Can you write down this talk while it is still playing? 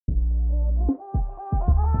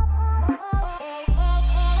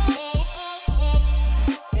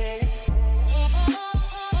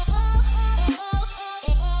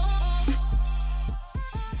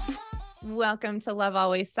welcome to Love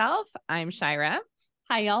Always Self. I'm Shira.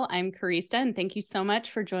 Hi, y'all. I'm Karista, and thank you so much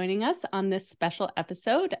for joining us on this special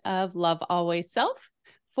episode of Love Always Self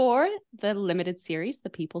for the limited series, The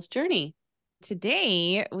People's Journey.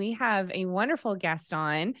 Today, we have a wonderful guest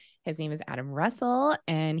on. His name is Adam Russell,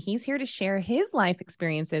 and he's here to share his life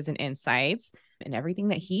experiences and insights and everything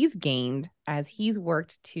that he's gained as he's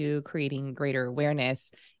worked to creating greater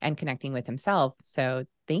awareness and connecting with himself. So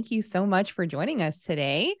thank you so much for joining us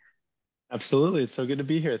today. Absolutely. It's so good to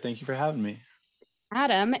be here. Thank you for having me.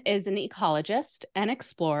 Adam is an ecologist, an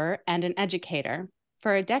explorer, and an educator.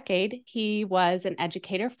 For a decade, he was an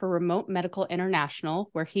educator for Remote Medical International,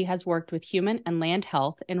 where he has worked with human and land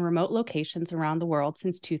health in remote locations around the world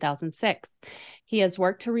since 2006. He has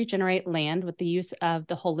worked to regenerate land with the use of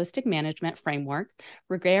the Holistic Management Framework,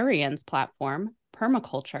 Rogarian's platform,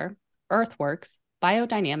 permaculture, earthworks,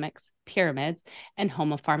 biodynamics, pyramids, and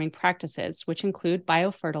home farming practices, which include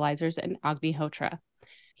biofertilizers and Agnihotra.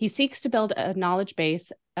 He seeks to build a knowledge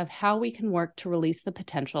base of how we can work to release the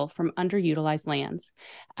potential from underutilized lands.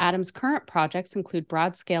 Adam's current projects include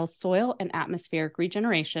broad-scale soil and atmospheric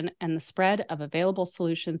regeneration and the spread of available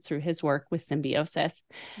solutions through his work with Symbiosis.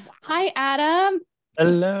 Wow. Hi, Adam.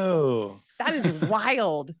 Hello. That is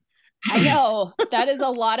wild. I know that is a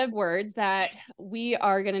lot of words that we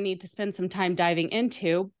are going to need to spend some time diving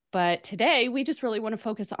into. But today we just really want to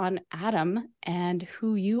focus on Adam and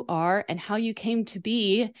who you are and how you came to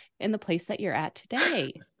be in the place that you're at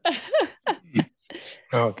today.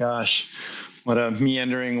 Oh, gosh. What a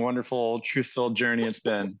meandering, wonderful, truth-filled journey it's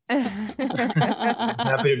been. Happy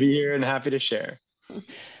to be here and happy to share.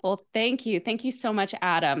 Well, thank you. Thank you so much,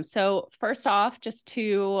 Adam. So first off, just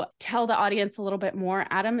to tell the audience a little bit more,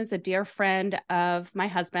 Adam is a dear friend of my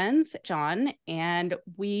husband's, John, and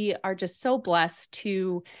we are just so blessed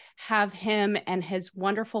to have him and his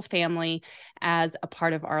wonderful family as a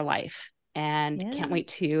part of our life. And can't wait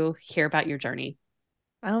to hear about your journey.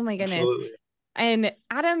 Oh my goodness. Absolutely. And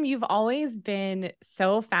Adam, you've always been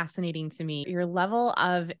so fascinating to me. Your level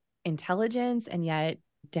of intelligence and yet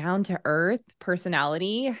down to earth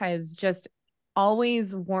personality has just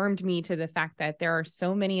always warmed me to the fact that there are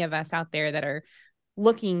so many of us out there that are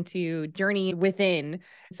looking to journey within.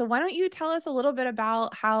 So why don't you tell us a little bit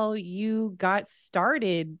about how you got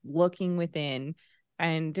started looking within,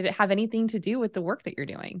 and did it have anything to do with the work that you're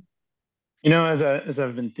doing? You know, as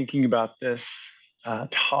I've been thinking about this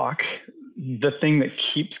talk, the thing that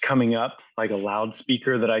keeps coming up like a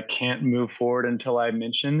loudspeaker that I can't move forward until I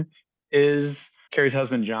mention is Carrie's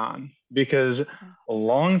husband, John, because a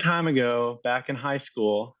long time ago, back in high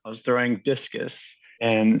school, I was throwing discus,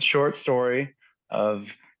 and short story of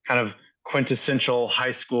kind of quintessential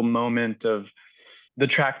high school moment of the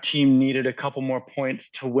track team needed a couple more points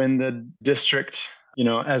to win the district, you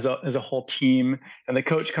know, as a whole team. And the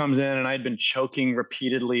coach comes in, and I'd been choking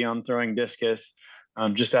repeatedly on throwing discus.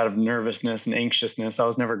 Just out of nervousness and anxiousness. I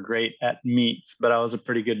was never great at meets, but I was a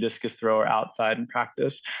pretty good discus thrower outside in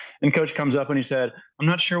practice. And coach comes up and he said, "I'm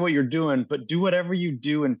not sure what you're doing, but do whatever you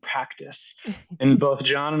do in practice." And both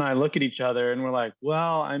John and I look at each other and we're like,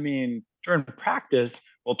 well, I mean, during practice,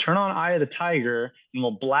 we'll turn on Eye of the Tiger and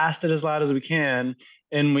we'll blast it as loud as we can.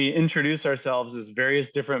 And we introduce ourselves as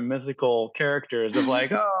various different mythical characters of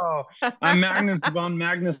like, oh, I'm Magnus von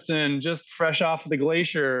Magnusson, just fresh off the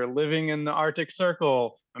glacier, living in the Arctic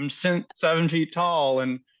Circle. I'm 7 feet tall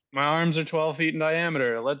and my arms are 12 feet in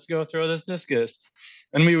diameter. Let's go throw this discus.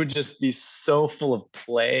 And we would just be so full of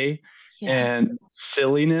play and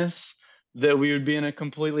silliness that we would be in a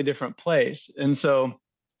completely different place. And so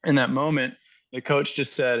in that moment, the coach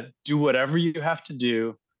just said, "Do whatever you have to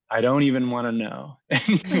do. I don't even want to know."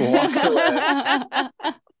 And he walks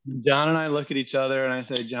away. John and I look at each other and I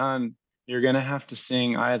say, "John, you're going to have to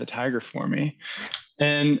sing Eye of the Tiger for me."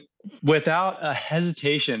 And without a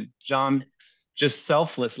hesitation, John just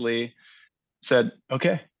selflessly said,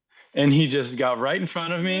 "Okay." And he just got right in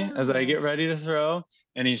front of me as I get ready to throw.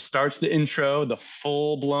 And he starts the intro, the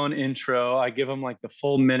full blown intro. I give him like the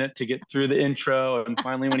full minute to get through the intro. And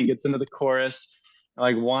finally, when he gets into the chorus, I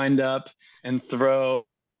like wind up and throw.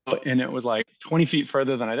 And it was like 20 feet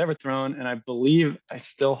further than I'd ever thrown. And I believe I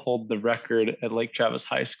still hold the record at Lake Travis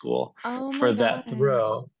High School for that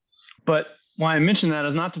throw. But why I mention that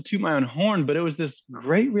is not to toot my own horn, but it was this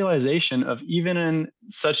great realization of, even in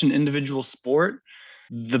such an individual sport,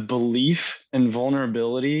 the belief and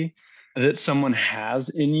vulnerability that someone has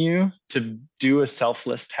in you to do a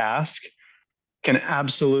selfless task can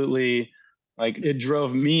absolutely, like, it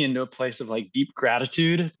drove me into a place of like deep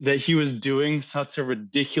gratitude that he was doing such a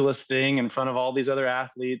ridiculous thing in front of all these other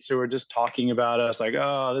athletes who were just talking about us like,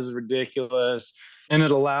 "Oh, this is ridiculous." And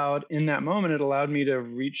in that moment, it allowed me to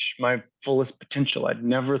reach my fullest potential. I'd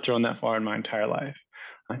never thrown that far in my entire life.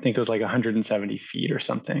 I think it was like 170 feet or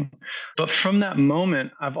something. But from that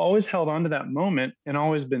moment, I've always held on to that moment and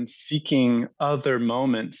always been seeking other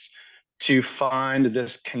moments to find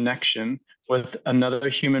this connection with another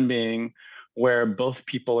human being where both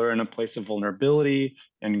people are in a place of vulnerability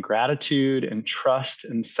and gratitude and trust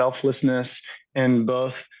and selflessness, and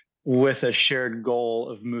both with a shared goal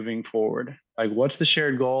of moving forward. Like, what's the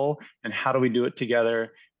shared goal and how do we do it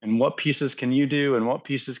together? And what pieces can you do and what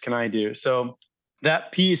pieces can I do? So,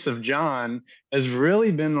 that piece of John has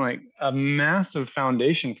really been like a massive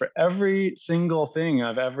foundation for every single thing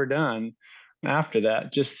I've ever done after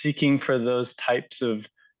that, just seeking for those types of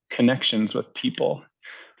connections with people.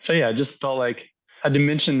 So, yeah, I just felt like I had to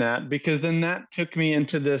mention that because then that took me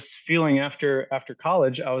into this feeling after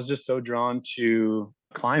college. I was just so drawn to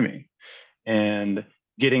climbing and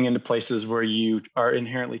getting into places where you are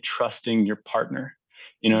inherently trusting your partner.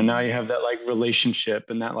 Now you have that like relationship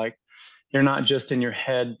and that like you're not just in your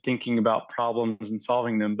head thinking about problems and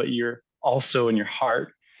solving them, but you're also in your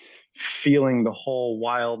heart feeling the whole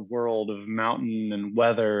wild world of mountain and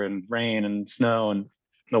weather and rain and snow and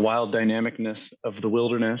the wild dynamicness of the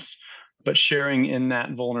wilderness, but sharing in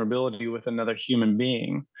that vulnerability with another human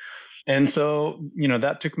being. And so,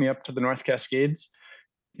 that took me up to the North Cascades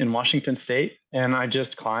in Washington State, and I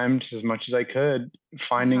just climbed as much as I could,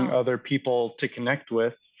 finding Wow. other people to connect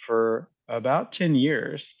with for about 10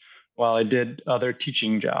 years while I did other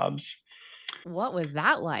teaching jobs. What was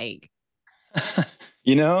that like?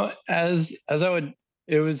 As I would,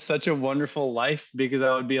 it was such a wonderful life because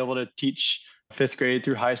I would be able to teach fifth grade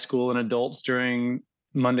through high school and adults during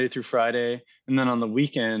Monday through Friday, and then on the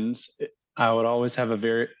weekends, I would always have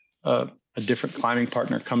a different climbing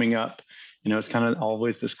partner coming up. It's kind of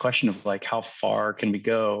always this question of like, how far can we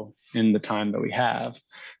go in the time that we have?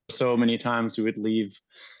 So many times we would leave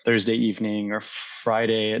Thursday evening or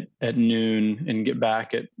Friday at noon and get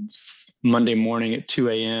back at Monday morning at 2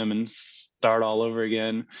 a.m. and start all over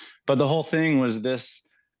again. But the whole thing was this: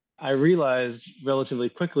 I realized relatively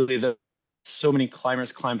quickly that so many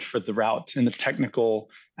climbers climbed for the route and the technical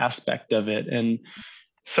aspect of it. And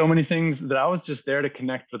so many things that I was just there to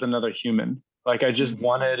connect with another human. Like, I just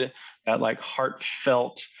wanted that like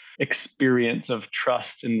heartfelt experience of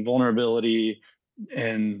trust and vulnerability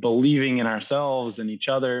and believing in ourselves and each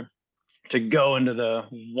other to go into the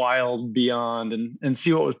wild beyond and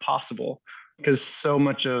see what was possible. Because so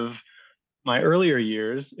much of my earlier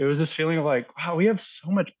years, it was this feeling of like, wow, we have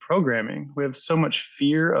so much programming. We have so much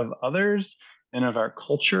fear of others and of our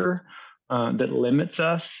culture that limits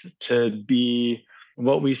us to be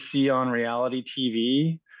what we see on reality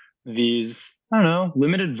TV, these, I don't know,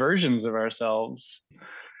 limited versions of ourselves.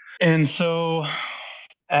 And so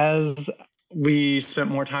as we spent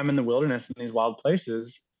more time in the wilderness in these wild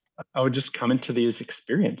places, I would just come into these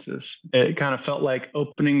experiences. It kind of felt like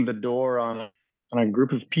opening the door on a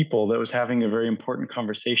group of people that was having a very important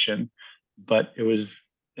conversation, but it was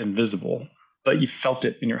invisible. But you felt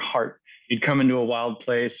it in your heart. You'd come into a wild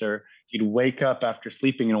place, or you'd wake up after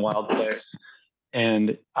sleeping in a wild place,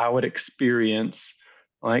 and I would experience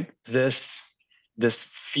like this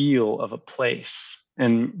feel of a place,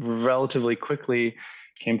 and relatively quickly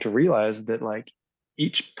came to realize that like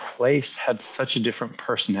each place had such a different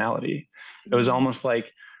personality. It was almost like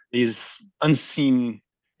these unseen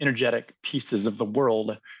energetic pieces of the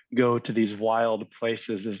world go to these wild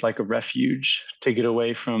places as like a refuge to get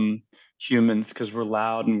away from humans, because we're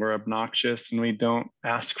loud and we're obnoxious and we don't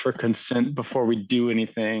ask for consent before we do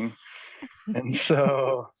anything. And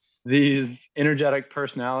so these energetic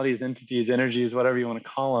personalities, entities, energies, whatever you want to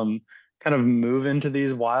call them, kind of move into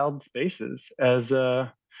these wild spaces as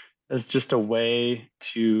just a way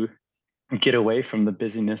to get away from the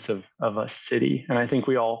busyness of a city. And I think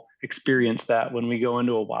we all experience that when we go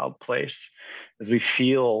into a wild place, as we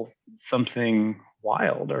feel something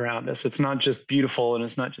wild around us. It's not just beautiful and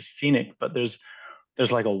it's not just scenic, but there's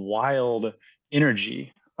like a wild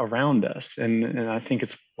energy around us. And I think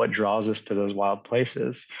it's what draws us to those wild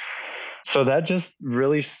places. So that just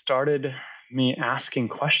really started me asking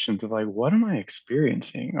questions of like, what am I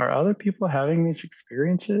experiencing? Are other people having these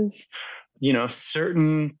experiences?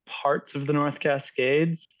 Certain parts of the North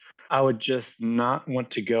Cascades, I would just not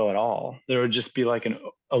want to go at all. There would just be like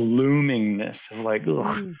a loomingness of like,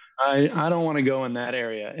 ugh, I don't want to go in that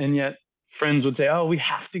area. And yet friends would say, oh, we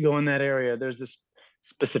have to go in that area. There's this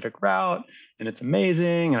specific route and it's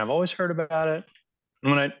amazing. And I've always heard about it.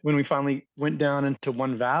 And when we finally went down into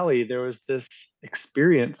one valley, there was this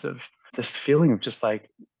experience of this feeling of just like,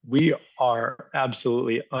 we are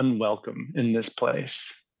absolutely unwelcome in this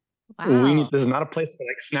place. Wow. This is not a place for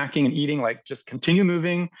like snacking and eating, like just continue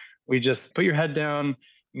moving. We just put your head down,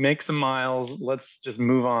 make some miles, let's just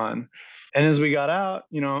move on. And as we got out,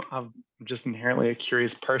 I'm just inherently a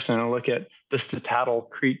curious person. I look at the Statatl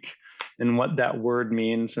Creek and what that word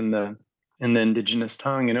means in the indigenous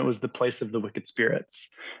tongue, and it was the place of the wicked spirits.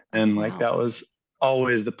 Oh, And like wow. that was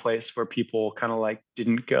always the place where people kind of like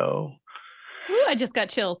didn't go. Ooh, I just got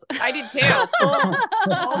chills. I did too.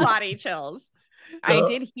 Full body chills. I So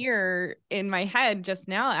did hear in my head just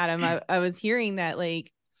now, Adam, I was hearing that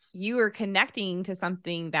like you were connecting to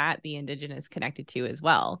something that the indigenous connected to as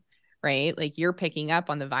well, right? Like you're picking up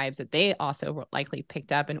on the vibes that they also likely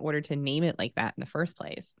picked up in order to name it like that in the first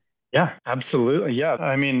place. yeah, absolutely. Yeah.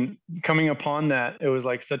 I mean, coming upon that, it was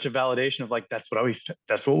like such a validation of like, that's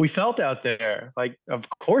what we felt out there. Like, of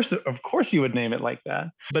course you would name it like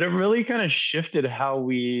that. But it really kind of shifted how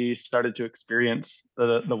we started to experience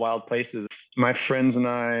the wild places. My friends and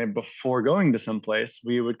I, before going to some place,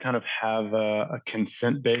 we would kind of have a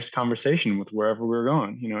consent-based conversation with wherever we were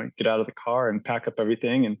going, get out of the car and pack up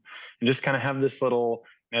everything and just kind of have this little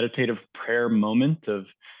meditative prayer moment of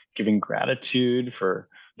giving gratitude for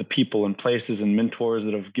the people and places and mentors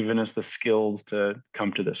that have given us the skills to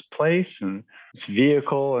come to this place and this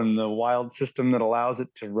vehicle and the wild system that allows it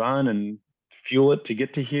to run and fuel it to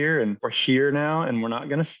get to here. And we're here now and we're not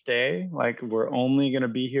going to stay. Like we're only going to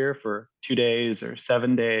be here for 2 days or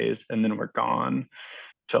 7 days and then we're gone,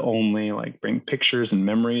 to only like bring pictures and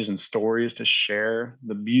memories and stories to share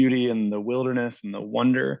the beauty and the wilderness and the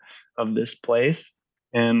wonder of this place.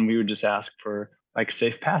 And we would just ask for like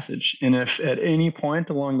safe passage. And if at any point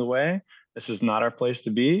along the way, this is not our place to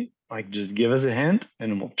be, like just give us a hint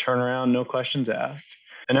and we'll turn around, no questions asked.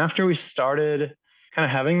 And after we started kind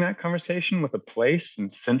of having that conversation with a place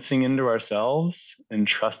and sensing into ourselves and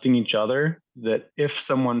trusting each other, that if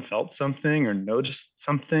someone felt something or noticed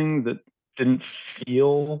something that didn't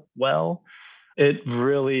feel well, it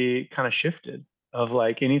really kind of shifted. Of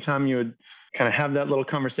like anytime you would kind of have that little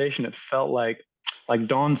conversation, it felt like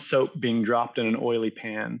Dawn soap being dropped in an oily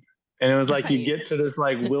pan. And it was like you get Nice. to this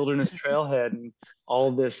like wilderness trailhead and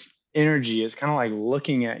all this energy is kind of like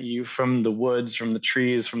looking at you from the woods, from the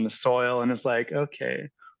trees, from the soil. And it's like, okay,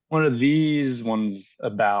 what are these ones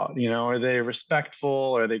about? Are they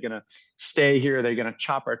respectful? Are they going to stay here? Are they going to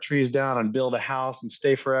chop our trees down and build a house and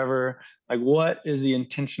stay forever? Like, what is the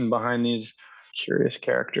intention behind these curious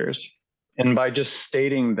characters? And by just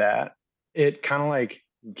stating that, it kind of like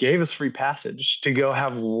gave us free passage to go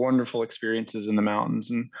have wonderful experiences in the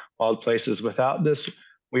mountains and wild places without this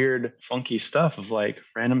weird, funky stuff of like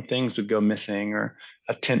random things would go missing or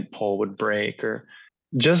a tent pole would break or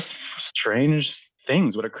just strange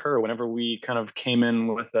things would occur whenever we kind of came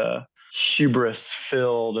in with a hubris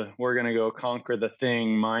filled, we're going to go conquer the thing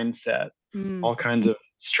mindset. Mm. All kinds of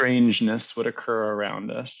strangeness would occur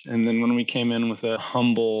around us. And then when we came in with a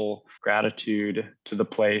humble gratitude to the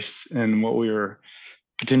place and what we were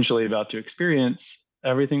potentially about to experience,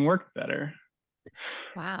 everything worked better.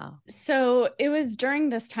 Wow. So it was during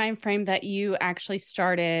this time frame that you actually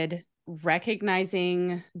started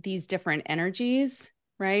recognizing these different energies,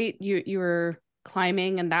 right? You were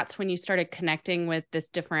climbing and that's when you started connecting with this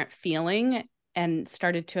different feeling and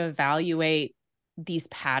started to evaluate these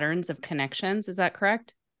patterns of connections. Is that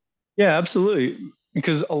correct? Yeah, absolutely.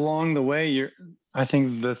 Because along the way, I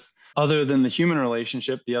think other than the human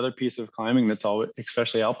relationship, the other piece of climbing that's always,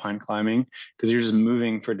 especially alpine climbing, because you're just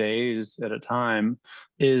moving for days at a time,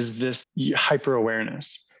 is this hyper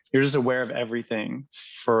awareness. You're just aware of everything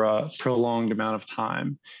for a prolonged amount of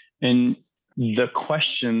time. And the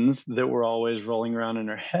questions that were always rolling around in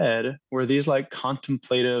our head were these like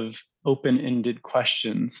contemplative, open-ended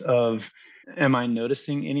questions of, am I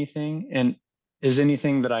noticing anything? And is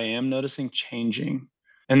anything that I am noticing changing?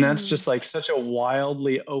 And that's Mm. just like such a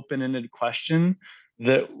wildly open-ended question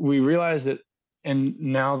that we realize that. And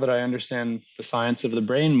now that I understand the science of the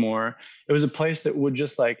brain more, it was a place that would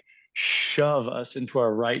just like shove us into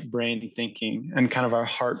our right brain thinking and kind of our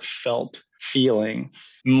heartfelt feeling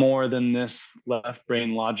more than this left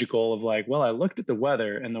brain logical of like, well, I looked at the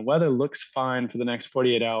weather and the weather looks fine for the next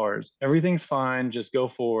 48 hours. Everything's fine, just go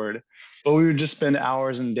forward. But we would just spend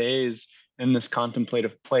hours and days in this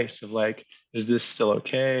contemplative place of like, is this still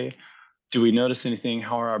okay? Do we notice anything?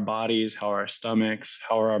 How are our bodies? How are our stomachs?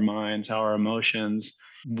 How are our minds? How are our emotions?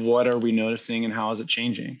 What are we noticing and how is it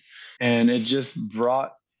changing? And it just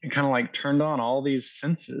it kind of like turned on all these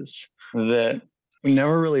senses that we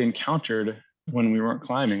never really encountered when we weren't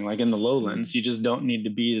climbing. Like in the lowlands, you just don't need to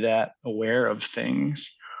be that aware of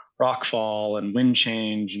things. Rockfall and wind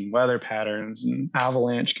change and weather patterns and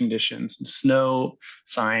avalanche conditions and snow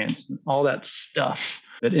science and all that stuff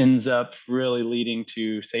that ends up really leading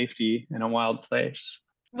to safety in a wild place.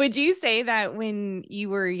 Would you say that when you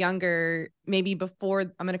were younger, maybe before,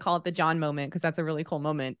 I'm going to call it the John moment, because that's a really cool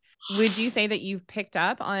moment, would you say that you've picked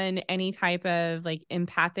up on any type of like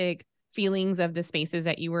empathic feelings of the spaces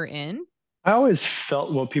that you were in? I always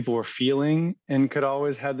felt what people were feeling and could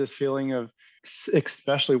always had this feeling of,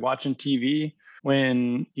 especially watching TV,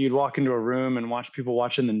 when you'd walk into a room and watch people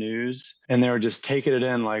watching the news and they were just taking it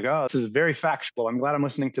in like, oh, this is very factual. I'm glad I'm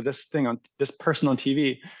listening to this thing on this person on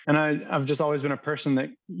TV. And I've just always been a person that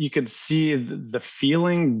you could see the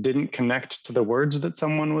feeling didn't connect to the words that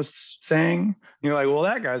someone was saying. And you're like,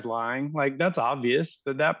 well, that guy's lying. Like, that's obvious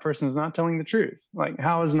that that person is not telling the truth. Like,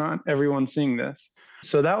 how is not everyone seeing this?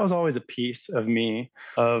 So that was always a piece of me,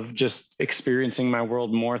 of just experiencing my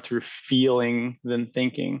world more through feeling than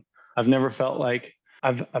thinking. I've never felt like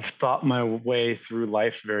I've thought my way through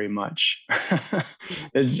life very much.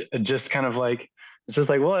 It's just kind of like, it's just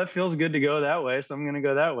like, well, it feels good to go that way, so I'm going to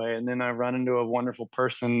go that way. And then I run into a wonderful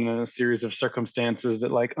person and a series of circumstances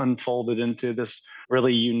that like unfolded into this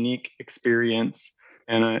really unique experience.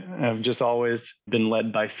 And I've just always been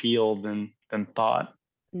led by feel than thought.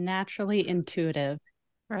 Naturally intuitive.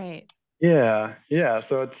 Right. Yeah, yeah.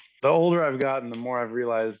 So it's the older I've gotten, the more I've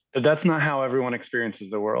realized that that's not how everyone experiences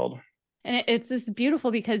the world. And it's this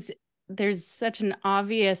beautiful because there's such an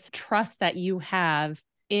obvious trust that you have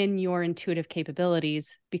in your intuitive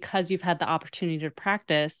capabilities because you've had the opportunity to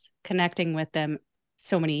practice connecting with them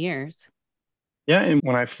so many years. Yeah, and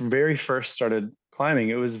when I very first started climbing,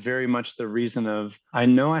 it was very much the reason of, I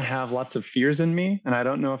know I have lots of fears in me, and I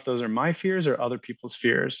don't know if those are my fears or other people's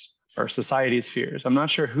fears or society's fears. I'm not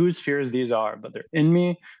sure whose fears these are, but they're in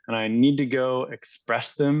me, and I need to go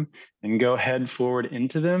express them and go head forward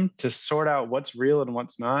into them to sort out what's real and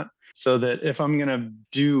what's not. So that if I'm going to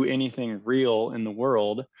do anything real in the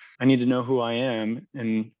world, I need to know who I am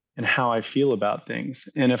and how I feel about things.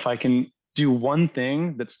 And if I can do one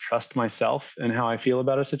thing that's trust myself and how I feel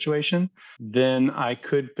about a situation, then I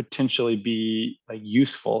could potentially be like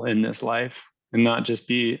useful in this life and not just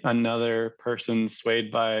be another person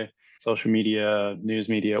swayed by social media, news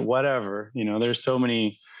media, whatever. You know, there's so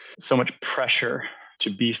much pressure to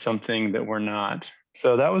be something that we're not.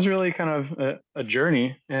 So that was really kind of a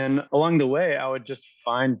journey. And along the way, I would just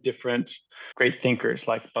find different great thinkers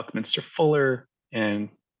like Buckminster Fuller and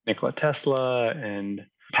Nikola Tesla and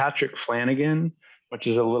Patrick Flanagan, which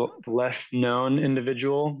is a little less known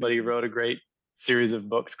individual, but he wrote a great series of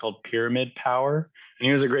books called Pyramid Power. And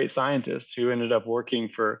he was a great scientist who ended up working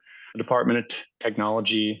for the Department of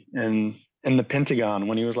Technology and in the Pentagon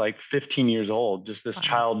when he was like 15 years old, just this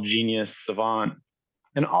child genius savant.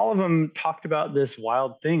 And all of them talked about this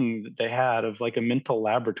wild thing that they had of like a mental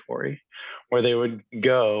laboratory where they would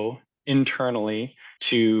go internally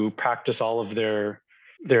to practice all of their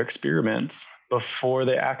experiments before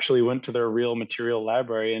they actually went to their real material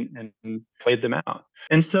library and played them out.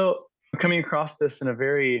 And so coming across this in a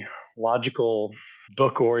very logical,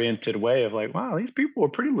 book oriented way of like, wow, these people were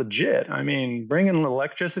pretty legit. I mean, bringing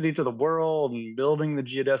electricity to the world and building the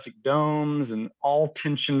geodesic domes and all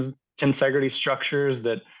tensegrity structures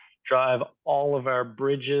that drive all of our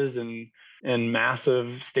bridges and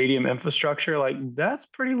massive stadium infrastructure, like that's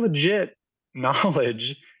pretty legit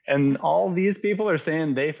knowledge. And all these people are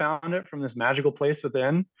saying they found it from this magical place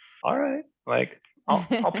within. All right, like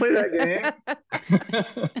I'll play that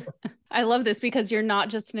game. I love this because you're not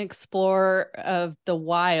just an explorer of the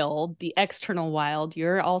wild, the external wild,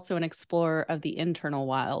 you're also an explorer of the internal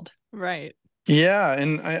wild. Right. Yeah.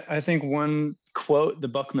 And I think one quote the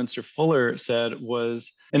Buckminster Fuller said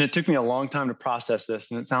was, and it took me a long time to process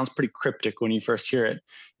this, and it sounds pretty cryptic when you first hear it,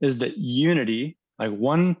 is that unity, like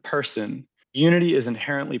one person, unity is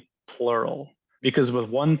inherently plural. Because with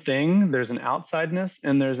one thing, there's an outsideness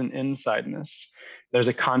and there's an insideness. There's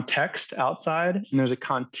a context outside and there's a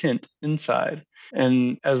content inside.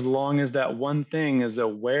 And as long as that one thing is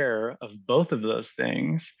aware of both of those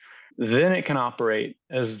things, then it can operate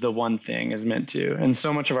as the one thing is meant to. And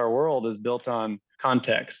so much of our world is built on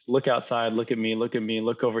context. Look outside, look at me,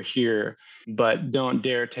 look over here, but don't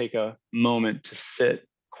dare take a moment to sit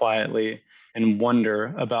quietly and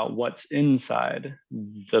wonder about what's inside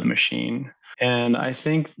the machine. And I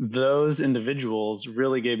think those individuals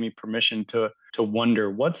really gave me permission to wonder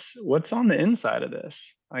what's on the inside of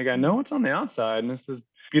this. Like I know what's on the outside, and it's this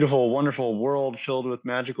beautiful, wonderful world filled with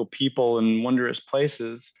magical people and wondrous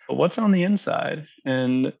places. But what's on the inside?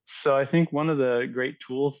 And so I think one of the great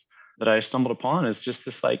tools that I stumbled upon is just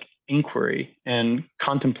this like inquiry and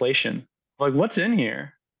contemplation. Like what's in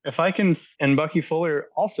here? If I can, and Bucky Fuller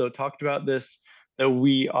also talked about this, that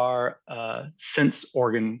we are a sense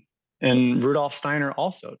organ And Rudolf Steiner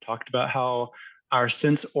also talked about how our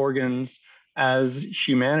sense organs as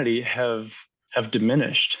humanity have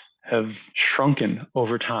diminished, have shrunken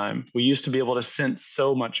over time. We used to be able to sense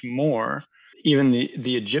so much more. Even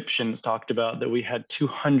the Egyptians talked about that we had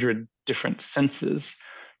 200 different senses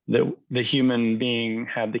that the human being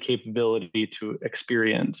had the capability to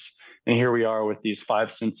experience. And here we are with these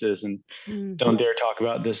five senses, and don't dare talk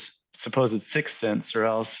about this supposed sixth sense, or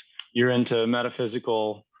else you're into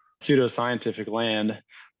metaphysical, pseudoscientific land.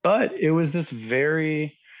 But it was this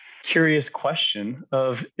very curious question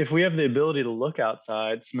of, if we have the ability to look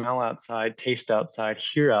outside, smell outside, taste outside,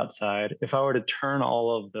 hear outside, if I were to turn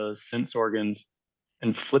all of those sense organs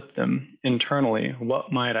and flip them internally,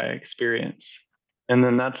 what might I experience? And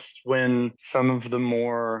then that's when some of the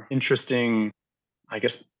more interesting, I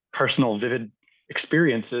guess, personal, vivid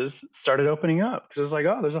experiences started opening up, because it was like,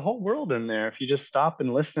 oh, there's a whole world in there if you just stop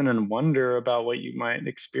and listen and wonder about what you might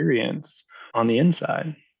experience on the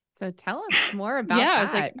inside. So tell us more about Yeah, that. I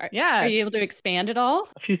was like, Yeah. are you able to expand at all?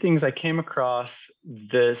 A few things. I came across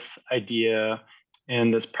this idea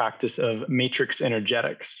and this practice of matrix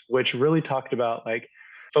energetics, which really talked about like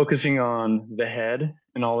focusing on the head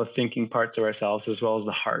and all the thinking parts of ourselves, as well as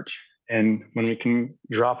the heart. And when we can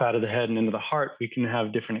drop out of the head and into the heart, we can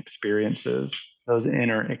have different experiences, those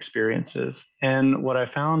inner experiences. And what I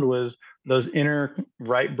found was those inner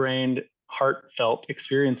right-brained, heartfelt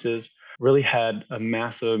experiences really had a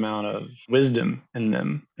massive amount of wisdom in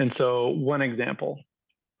them. And so, one example,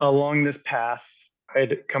 along this path,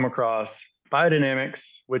 I'd come across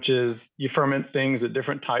biodynamics, which is you ferment things at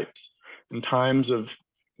different types and times of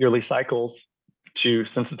yearly cycles to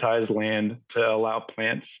sensitize land to allow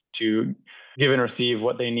plants to give and receive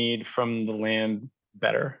what they need from the land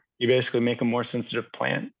better. You basically make a more sensitive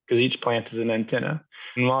plant because each plant is an antenna.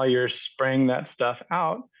 And while you're spraying that stuff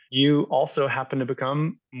out, you also happen to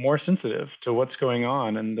become more sensitive to what's going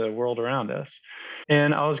on in the world around us.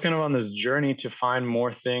 And I was kind of on this journey to find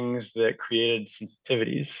more things that created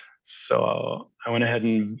sensitivities. So I went ahead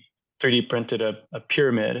and 3D printed a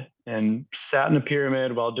pyramid and sat in a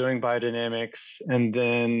pyramid while doing biodynamics, and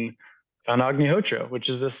then found Agnihotra, which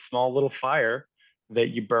is this small little fire that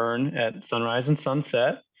you burn at sunrise and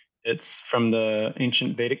sunset. It's from the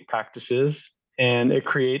ancient Vedic practices, and it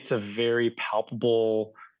creates a very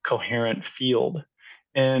palpable, coherent field.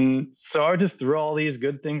 And so I would just throw all these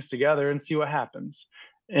good things together and see what happens.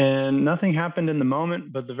 And nothing happened in the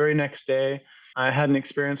moment, but the very next day, I had an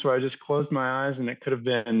experience where I just closed my eyes, and it could have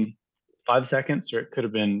been 5 seconds or it could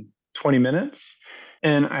have been 20 minutes.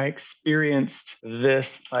 And I experienced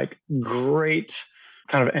this like great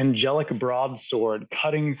kind of angelic broadsword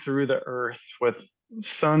cutting through the earth with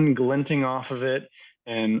sun glinting off of it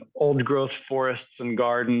and old growth forests and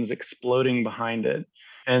gardens exploding behind it.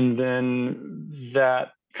 And then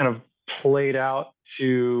that kind of played out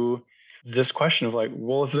to this question of like,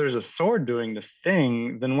 well, if there's a sword doing this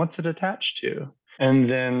thing, then what's it attached to? And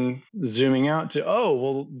then zooming out to, oh,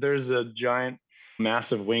 well, there's a giant,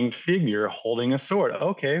 massive winged figure holding a sword.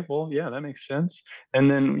 Okay, well, yeah, that makes sense.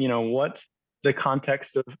 And then, what's the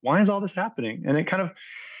context of why is all this happening? And it kind of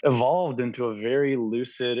evolved into a very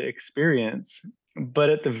lucid experience.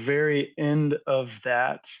 But at the very end of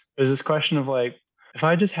that, there's this question of like, if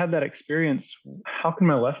I just had that experience, how can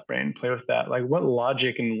my left brain play with that? Like, what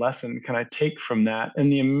logic and lesson can I take from that?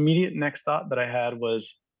 And the immediate next thought that I had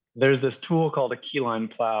was, there's this tool called a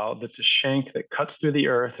keyline plow that's a shank that cuts through the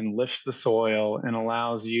earth and lifts the soil and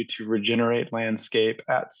allows you to regenerate landscape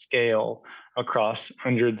at scale across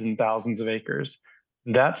hundreds and thousands of acres.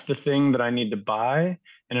 That's the thing that I need to buy.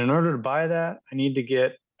 And in order to buy that, I need to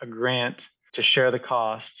get a grant to share the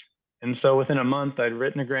cost. And so within a month, I'd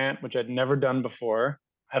written a grant, which I'd never done before.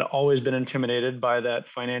 I'd always been intimidated by that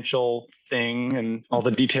financial thing and all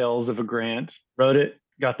the details of a grant. Wrote it,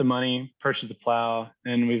 got the money, purchased the plow,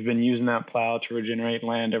 and we've been using that plow to regenerate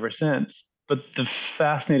land ever since. But the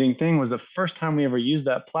fascinating thing was the first time we ever used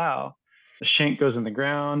that plow, the shank goes in the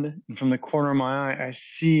ground, and from the corner of my eye, I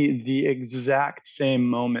see the exact same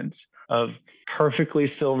moments of perfectly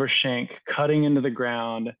silver shank cutting into the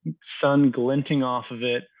ground, sun glinting off of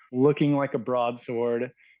it, looking like a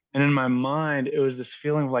broadsword. And in my mind, it was this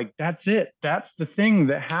feeling of like, that's it. That's the thing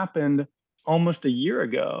that happened almost a year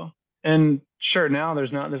ago. And sure, now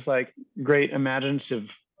there's not this like great imaginative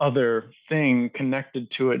other thing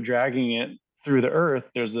connected to it, dragging it through the earth.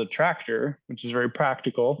 There's a tractor, which is very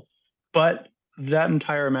practical. But that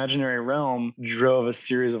entire imaginary realm drove a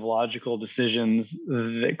series of logical decisions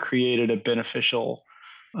that created a beneficial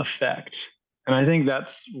effect. And I think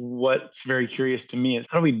that's what's very curious to me is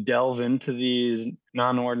how do we delve into these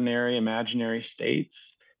non-ordinary imaginary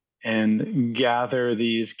states and gather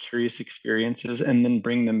these curious experiences and then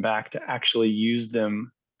bring them back to actually use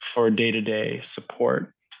them for day-to-day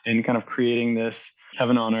support and kind of creating this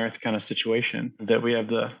heaven on earth kind of situation that we have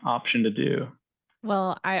the option to do.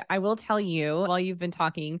 Well, I will tell you, while you've been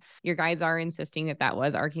talking, your guides are insisting that that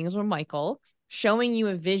was Archangel Michael showing you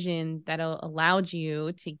a vision that allowed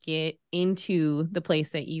you to get into the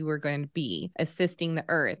place that you were going to be, assisting the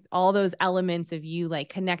earth. All those elements of you like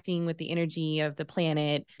connecting with the energy of the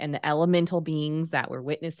planet and the elemental beings that were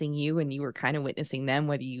witnessing you, and you were kind of witnessing them,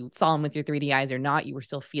 whether you saw them with your 3D eyes or not, you were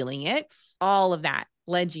still feeling it. All of that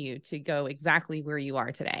led you to go exactly where you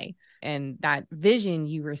are today. And that vision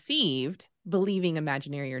you received, believing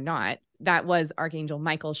imaginary or not, that was Archangel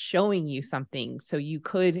Michael showing you something so you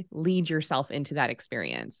could lead yourself into that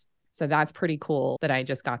experience. So that's pretty cool that I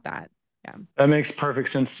just got that. Yeah. That makes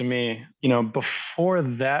perfect sense to me. Before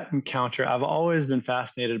that encounter, I've always been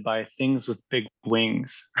fascinated by things with big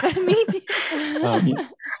wings. Me too.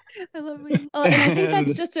 I love wings. Well, and I think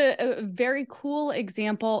that's just a very cool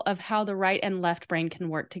example of how the right and left brain can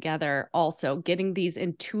work together. Also, getting these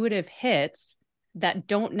intuitive hits that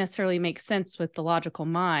don't necessarily make sense with the logical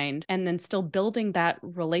mind, and then still building that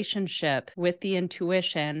relationship with the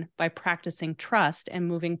intuition by practicing trust and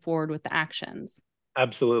moving forward with the actions.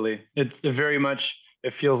 Absolutely. It's very much,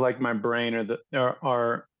 it feels like my brain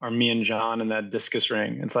or me and John in that discus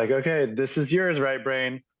ring. It's like, okay, this is yours, right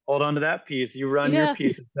brain. Hold on to that piece. You run your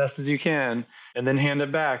piece as best as you can and then hand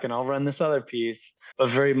it back and I'll run this other piece. But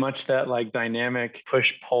very much that like dynamic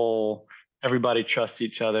push pull, everybody trusts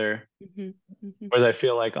each other. Whereas I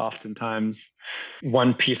feel like oftentimes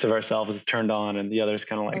one piece of ourselves is turned on and the other is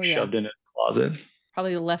kind of like shoved in a closet.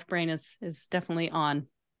 Probably the left brain is definitely on.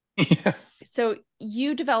 Yeah. So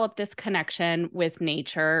you developed this connection with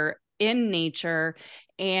nature, in nature,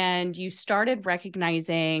 and you started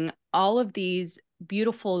recognizing all of these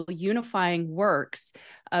beautiful unifying works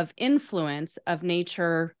of influence of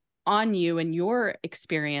nature on you and your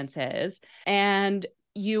experiences. And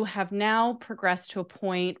you have now progressed to a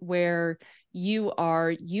point where you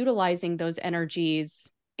are utilizing those energies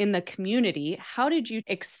in the community. How did you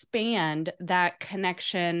expand that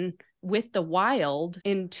connection with the wild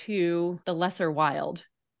into the lesser wild?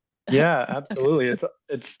 Yeah, absolutely.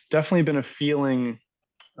 It's definitely been a feeling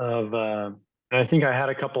of, and I think I had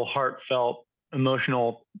a couple heartfelt,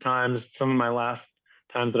 emotional times. Some of my last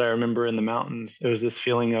times that I remember in the mountains, it was this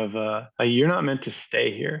feeling of, you're not meant to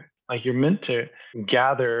stay here. Like you're meant to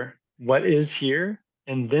gather what is here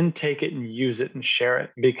and then take it and use it and share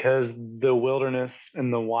it, because the wilderness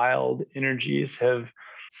and the wild energies have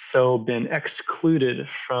so been excluded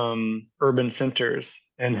from urban centers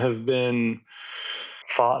and have been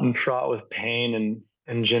fought and fraught with pain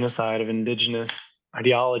and genocide of indigenous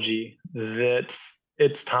ideology, that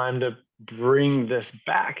it's time to bring this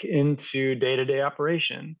back into day-to-day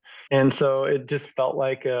operation. And so it just felt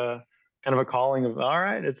like a kind of a calling of, all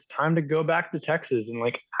right, it's time to go back to Texas and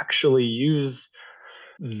like actually use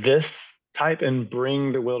this type and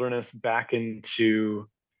bring the wilderness back into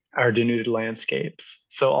our denuded landscapes.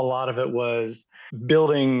 So a lot of it was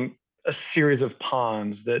building a series of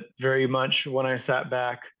ponds that very much, when I sat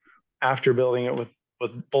back after building it with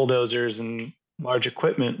bulldozers and large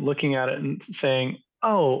equipment, looking at it and saying,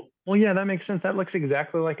 oh, well, yeah, that makes sense. That looks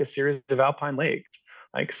exactly like a series of alpine lakes,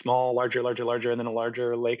 like small, larger, larger, larger, and then a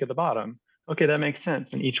larger lake at the bottom. Okay, that makes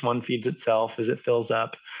sense. And each one feeds itself as it fills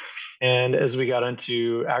up. And as we got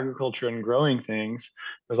into agriculture and growing things,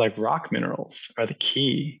 it was like rock minerals are the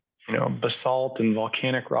key. Basalt and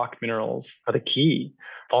volcanic rock minerals are the key.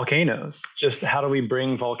 Volcanoes, just how do we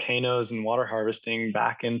bring volcanoes and water harvesting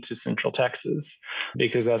back into Central Texas?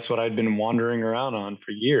 Because that's what I'd been wandering around on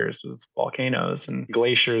for years, was volcanoes and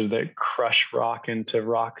glaciers that crush rock into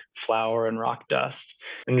rock flour and rock dust.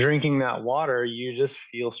 And drinking that water, you just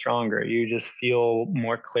feel stronger. You just feel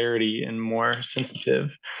more clarity and more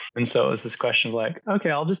sensitive. And so it's this question of like,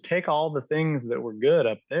 okay, I'll just take all the things that were good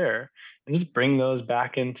up there and just bring those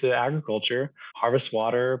back into agriculture, harvest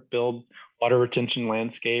water, build water retention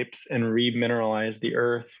landscapes, and remineralize the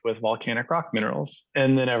earth with volcanic rock minerals.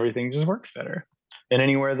 And then everything just works better. And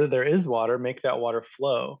anywhere that there is water, make that water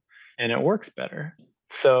flow, and it works better.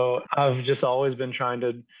 So I've just always been trying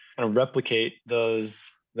to kind of replicate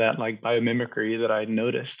that like biomimicry that I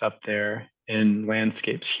noticed up there in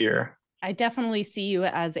landscapes here. I definitely see you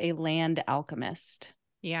as a land alchemist.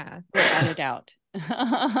 Yeah. Without a doubt.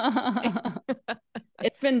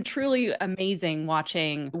 It's been truly amazing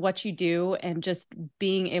watching what you do and just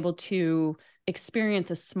being able to experience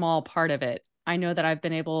a small part of it. I know that I've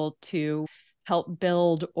been able to help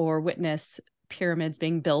build or witness pyramids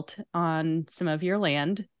being built on some of your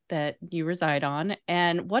land that you reside on,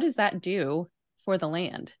 and what does that do for the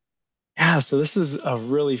land? Yeah, so this is a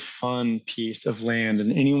really fun piece of land,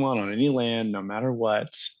 and anyone on any land, no matter what,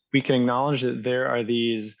 we can acknowledge that there are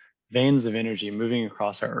these veins of energy moving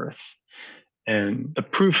across our Earth. And the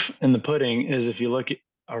proof in the pudding is if you look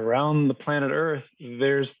around the planet Earth,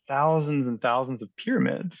 there's thousands and thousands of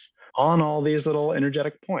pyramids on all these little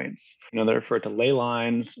energetic points. They're referred to ley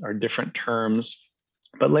lines, are different terms.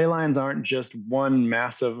 But ley lines aren't just one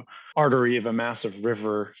massive artery of a massive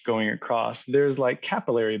river going across. There's like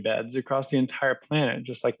capillary beds across the entire planet,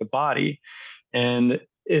 just like the body. And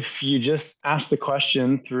if you just ask the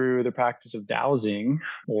question through the practice of dowsing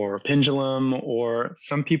or pendulum, or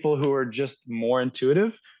some people who are just more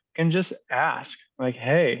intuitive can just ask, like,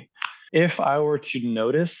 hey, if I were to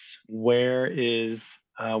notice where is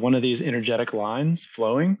one of these energetic lines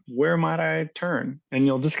flowing, where might I turn? And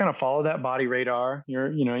you'll just kind of follow that body radar.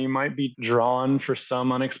 You might be drawn for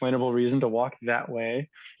some unexplainable reason to walk that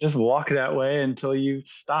way. Just walk that way until you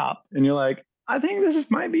stop. And you're like, I think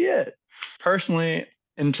might be it. Personally,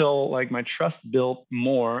 until like my trust built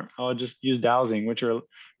more, I would just use dowsing, which are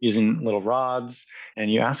using little rods,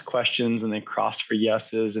 and you ask questions and they cross for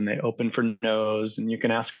yeses and they open for nos, and you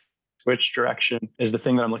can ask which direction is the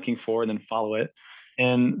thing that I'm looking for and then follow it.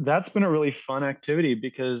 And that's been a really fun activity,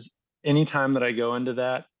 because anytime that I go into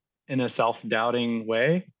that in a self-doubting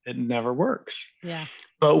way, it never works. Yeah.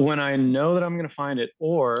 But when I know that I'm going to find it,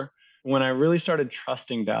 or when I really started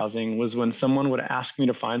trusting dowsing, was when someone would ask me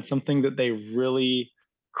to find something that they really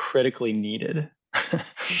critically needed.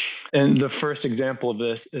 And the first example of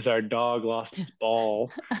this is our dog lost his ball.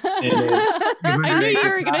 I knew you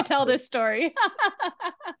were going to tell this story.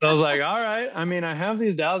 So I was like, all right, I have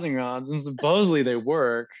these dowsing rods and supposedly they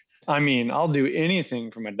work. I'll do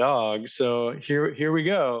anything for my dog. So here we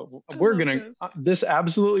go. This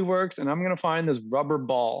absolutely works. And I'm going to find this rubber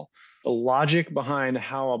ball. The logic behind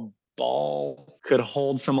how a ball could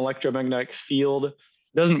hold some electromagnetic field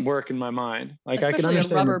doesn't work in my mind. Like, especially I can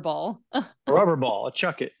understand a rubber ball. A rubber ball, a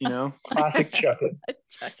chuck it, classic chuck it.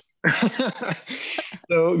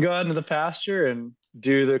 So go out into the pasture and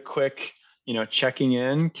do the quick, checking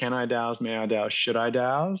in. Can I douse? May I douse? Should I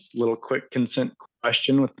douse? Little quick consent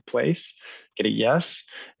question with the place. Get a yes.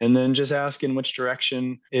 And then just ask in which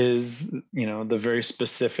direction is, the very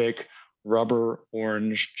specific rubber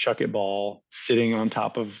orange chuck it ball sitting on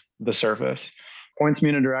top of the surface. Points me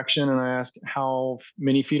in a direction, and I ask, how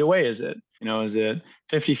many feet away is it? Is it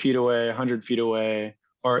 50 feet away, 100 feet away,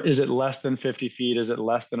 or is it less than 50 feet? Is it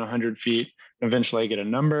less than 100 feet? Eventually I get a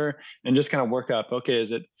number and just kind of work up. Okay,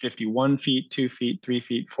 is it 51 feet, 2 feet, 3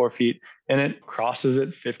 feet, 4 feet? And it crosses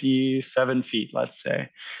at 57 feet, let's say.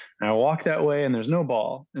 And I walk that way and there's no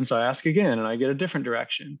ball. And so I ask again and I get a different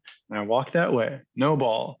direction. And I walk that way, no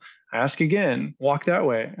ball. I ask again, walk that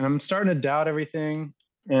way. And I'm starting to doubt everything.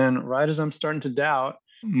 And right as I'm starting to doubt,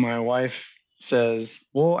 my wife says,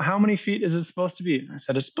 well, how many feet is it supposed to be? I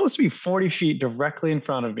said, it's supposed to be 40 feet directly in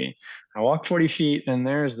front of me. I walk 40 feet and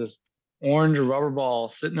there's this orange rubber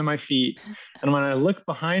ball sitting at my feet. And when I look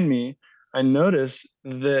behind me, I notice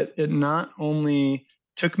that it not only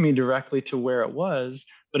took me directly to where it was,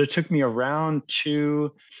 but it took me around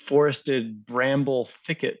 2 forested bramble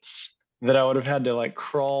thickets that I would have had to like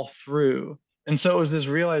crawl through. And so it was this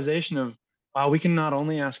realization of, wow, we can not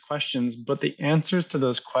only ask questions, but the answers to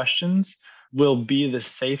those questions will be the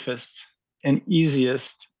safest and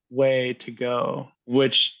easiest way to go,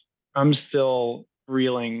 which I'm still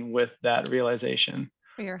reeling with that realization.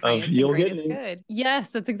 Your highest and greatest good.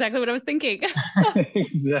 Yes, that's exactly what I was thinking.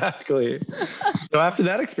 Exactly. So after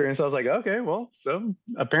that experience, I was like, okay, well, so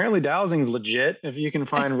apparently dowsing is legit. If you can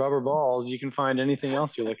find rubber balls, you can find anything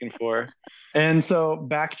else you're looking for. And so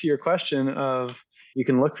back to your question of, you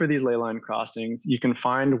can look for these ley line crossings. You can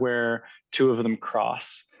find where 2 of them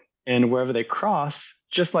cross. And wherever they cross,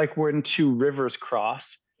 just like when 2 rivers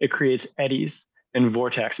cross, it creates eddies and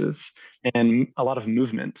vortexes and a lot of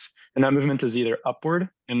movement. And that movement is either upward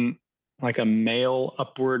in like a male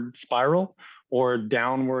upward spiral, or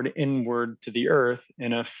downward inward to the earth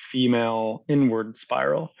in a female inward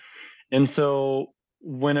spiral. And so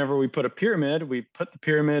whenever we put a pyramid, we put the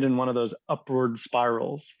pyramid in one of those upward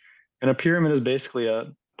spirals. And a pyramid is basically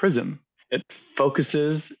a prism. It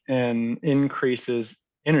focuses and increases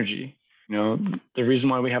energy. The reason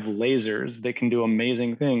why we have lasers, they can do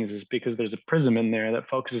amazing things, is because there's a prism in there that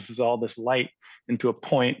focuses all this light into a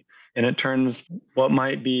point, and it turns what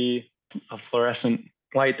might be a fluorescent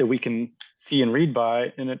light that we can see and read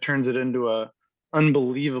by, and it turns it into a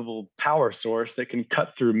unbelievable power source that can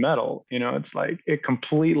cut through metal. It's like it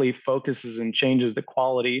completely focuses and changes the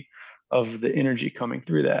quality of the energy coming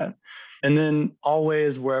through that. And then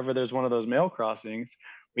always wherever there's one of those male crossings,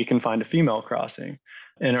 we can find a female crossing.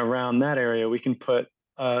 And around that area, we can put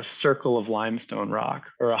a circle of limestone rock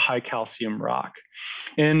or a high calcium rock.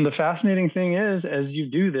 And the fascinating thing is, as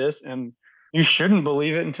you do this, and you shouldn't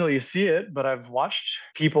believe it until you see it, but I've watched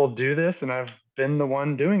people do this and I've been the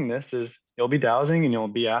one doing this, is you'll be dowsing and you'll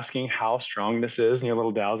be asking how strong this is, and your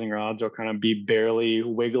little dowsing rods will kind of be barely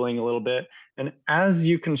wiggling a little bit. And as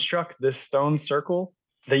you construct this stone circle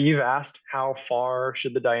that you've asked, how far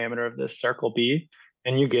should the diameter of this circle be?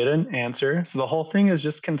 And you get an answer. So the whole thing is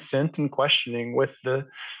just consent and questioning with the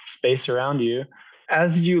space around you.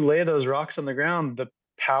 As you lay those rocks on the ground, the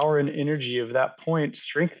power and energy of that point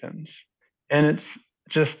strengthens. And it's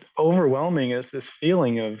just overwhelming as this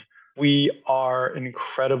feeling of we are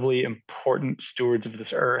incredibly important stewards of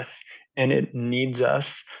this earth, and it needs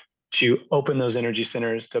us to open those energy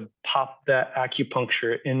centers, to pop that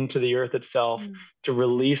acupuncture into the earth itself, to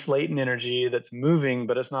release latent energy that's moving,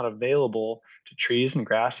 but it's not available to trees and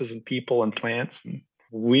grasses and people and plants. And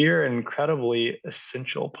we're an incredibly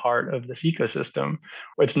essential part of this ecosystem.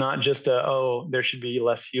 It's not just there should be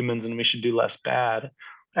less humans and we should do less bad.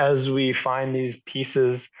 As we find these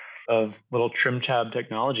pieces of little trim tab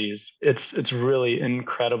technologies, it's really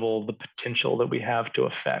incredible the potential that we have to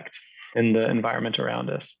affect in the environment around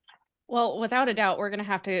us. Well, without a doubt, we're going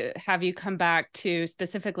to have you come back to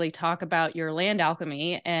specifically talk about your land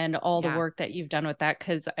alchemy and all the work that you've done with that,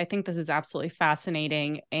 because I think this is absolutely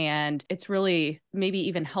fascinating. And it's really maybe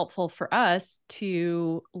even helpful for us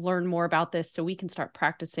to learn more about this so we can start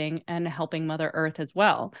practicing and helping Mother Earth as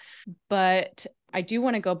well. But I do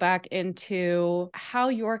want to go back into how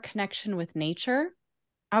your connection with nature,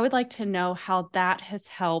 I would like to know how that has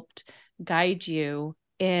helped guide you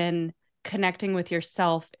in connecting with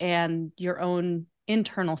yourself and your own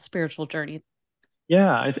internal spiritual journey.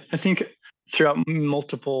 Yeah, I think throughout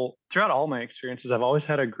all my experiences, I've always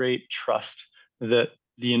had a great trust that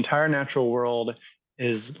the entire natural world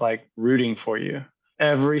is like rooting for you.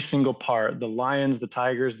 Every single part, the lions, the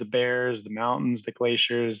tigers, the bears, the mountains, the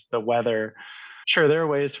glaciers, the weather. Sure, there are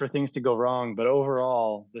ways for things to go wrong, but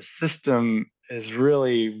overall, the system is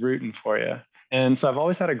really rooting for you. And so I've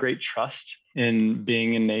always had a great trust in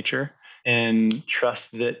being in nature and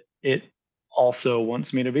trust that it also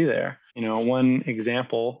wants me to be there. One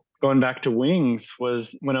example, going back to wings,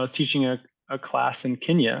 was when I was teaching a class in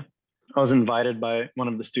Kenya. I was invited by one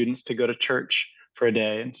of the students to go to church for a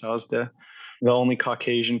day. And so I was the only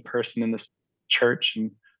Caucasian person in this church,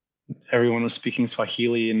 and everyone was speaking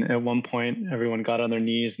Swahili. And at one point, everyone got on their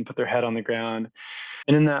knees and put their head on the ground.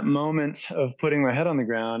 And in that moment of putting my head on the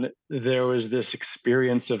ground, there was this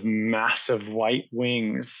experience of massive white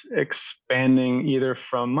wings expanding either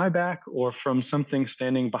from my back or from something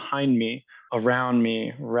standing behind me, around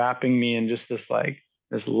me, wrapping me in just this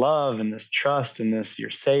love and this trust and this you're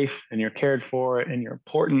safe and you're cared for and you're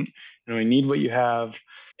important and we need what you have.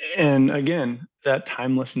 And again, that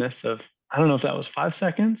timelessness of, I don't know if that was 5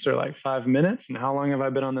 seconds or like 5 minutes, and how long have I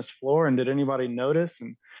been on this floor, and did anybody notice?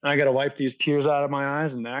 And I got to wipe these tears out of my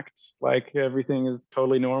eyes and act like everything is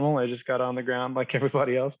totally normal. I just got on the ground like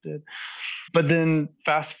everybody else did. But then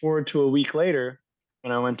fast forward to a week later,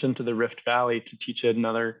 when I went into the Rift Valley to teach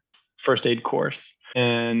another first aid course,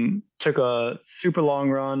 and took a super long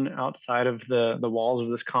run outside of the walls of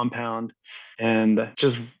this compound, and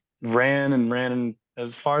just ran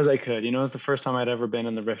as far as I could. It was the first time I'd ever been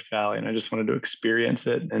in the Rift Valley, and I just wanted to experience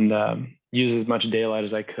it and use as much daylight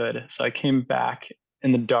as I could. So I came back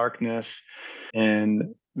in the darkness,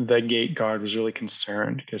 and the gate guard was really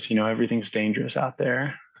concerned because, everything's dangerous out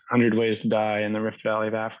there. 100 ways to die in the Rift Valley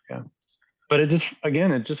of Africa. But it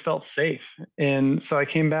just felt safe. And so I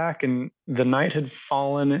came back and the night had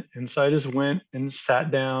fallen. And so I just went and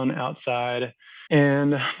sat down outside.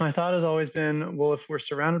 And my thought has always been, well, if we're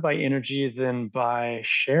surrounded by energy, then by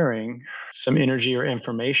sharing some energy or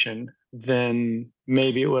information, then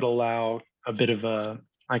maybe it would allow a bit of a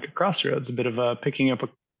crossroads, a bit of a picking up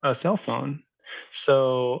a cell phone.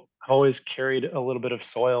 So I've always carried a little bit of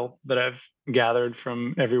soil that I've gathered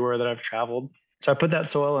from everywhere that I've traveled. So I put that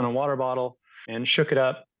soil in a water bottle and shook it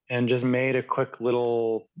up and just made a quick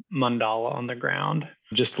little mandala on the ground.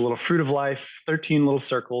 Just a little fruit of life, 13 little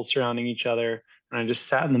circles surrounding each other. And I just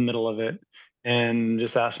sat in the middle of it and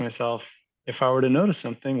just asked myself, if I were to notice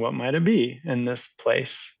something, what might it be in this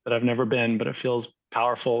place that I've never been, but it feels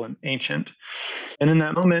powerful and ancient? And in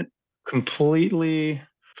that moment, completely,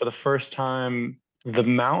 for the first time, the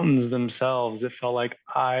mountains themselves, it felt like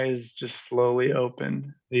eyes just slowly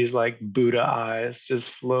opened. These like Buddha eyes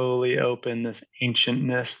just slowly opened, this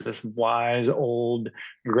ancientness, this wise old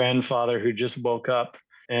grandfather who just woke up.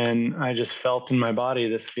 And I just felt in my body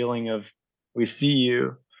this feeling of, we see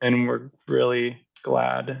you and we're really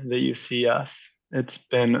glad that you see us. It's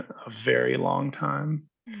been a very long time.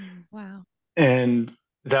 Wow. And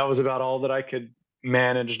that was about all that I could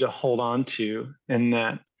manage to hold on to in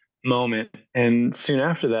that moment. And soon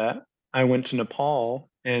after that, I went to Nepal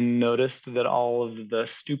and noticed that all of the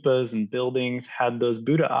stupas and buildings had those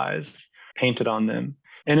Buddha eyes painted on them.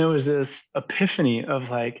 And it was this epiphany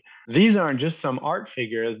of like, these aren't just some art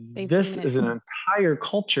figure. This is an entire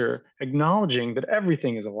culture acknowledging that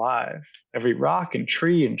everything is alive. Every rock and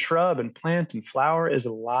tree and shrub and plant and flower is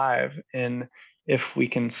alive. And if we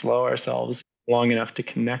can slow ourselves long enough to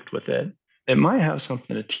connect with it, it might have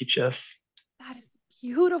something to teach us. That is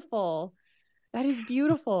beautiful. That is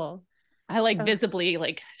beautiful. I visibly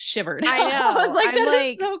shivered. I know. I was like, that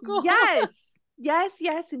is so cool. Yes, yes,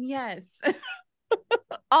 yes, and yes.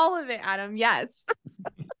 All of it, Adam. Yes.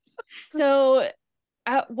 So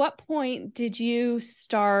at what point did you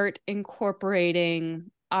start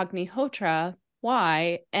incorporating Agnihotra?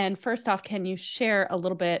 Why? And first off, can you share a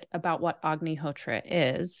little bit about what Agnihotra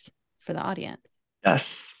is for the audience?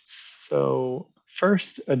 Yes. So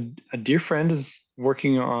first, a dear friend is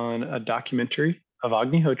working on a documentary of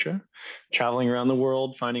Agnihotra, traveling around the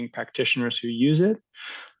world, finding practitioners who use it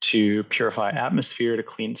to purify atmosphere, to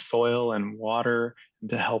clean soil and water,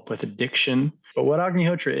 to help with addiction. But what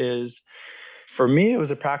Agnihotra is, for me, it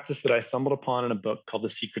was a practice that I stumbled upon in a book called The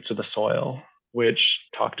Secrets of the Soil, which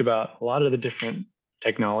talked about a lot of the different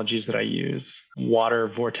technologies that I use, water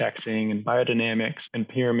vortexing and biodynamics and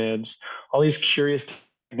pyramids, all these curious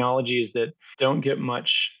technologies that don't get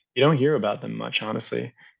much, you don't hear about them much,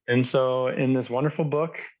 honestly. And so in this wonderful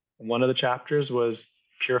book, one of the chapters was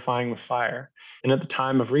purifying with fire. And at the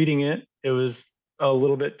time of reading it, it was a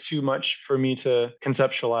little bit too much for me to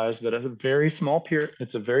conceptualize that it's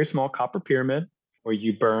a very small copper pyramid where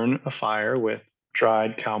you burn a fire with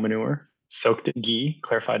dried cow manure, soaked in ghee,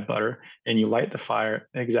 clarified butter, and you light the fire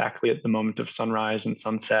exactly at the moment of sunrise and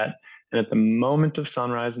sunset. And at the moment of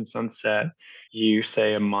sunrise and sunset, you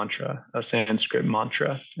say a mantra, a Sanskrit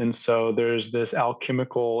mantra. And so there's this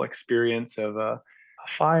alchemical experience of a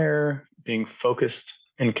fire being focused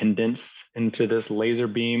and condensed into this laser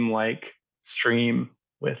beam like stream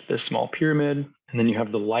with this small pyramid. And then you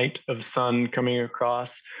have the light of sun coming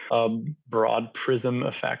across a broad prism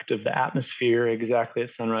effect of the atmosphere exactly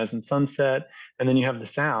at sunrise and sunset. And then you have the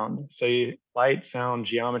sound. So you light, sound,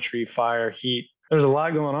 geometry, fire, heat. There's a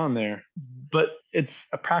lot going on there. But it's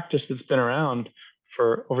a practice that's been around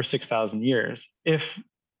for over 6,000 years. If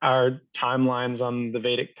our timelines on the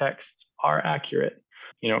Vedic texts are accurate.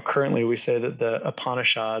 Currently we say that the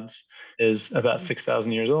Upanishads is about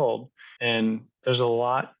 6,000 years old. And there's a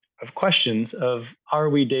lot of questions of, are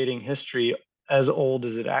we dating history as old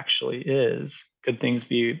as it actually is? Could things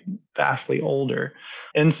be vastly older?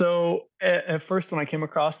 And so at first, when I came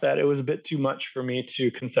across that, it was a bit too much for me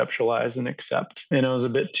to conceptualize and accept. And I was a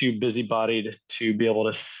bit too busybodied to be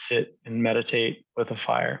able to sit and meditate with a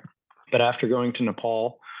fire. But after going to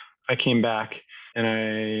Nepal, I came back and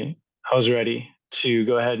I was ready to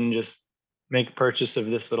go ahead and just make a purchase of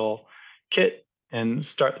this little kit and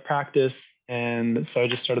start the practice. And so I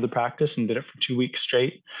just started the practice and did it for 2 weeks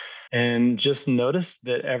straight and just noticed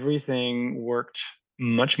that everything worked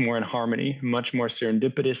much more in harmony, much more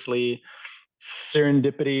serendipitously.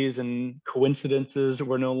 Serendipities and coincidences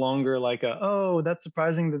were no longer like oh, that's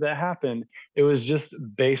surprising that happened. It was just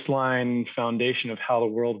baseline foundation of how the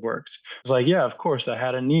world works. It was like, yeah, of course, I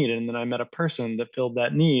had a need, and then I met a person that filled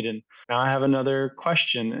that need, and now I have another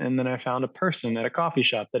question, and then I found a person at a coffee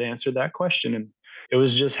shop that answered that question, and it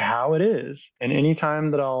was just how it is. And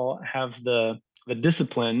anytime that I'll have the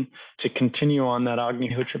discipline to continue on that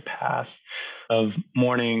Agnihotra path of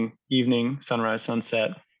morning, evening, sunrise,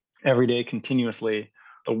 sunset, every day continuously,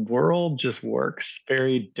 the world just works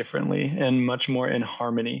very differently and much more in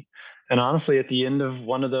harmony. And honestly, at the end of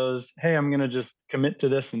one of those, hey, I'm going to just commit to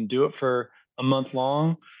this and do it for a month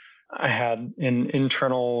long, I had an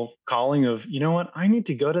internal calling of, you know what, I need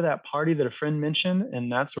to go to that party that a friend mentioned.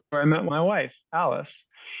 And that's where I met my wife, Alice.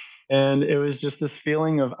 And it was just this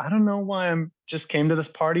feeling of, I don't know why I'm just came to this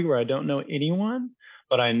party where I don't know anyone,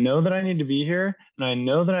 but I know that I need to be here. And I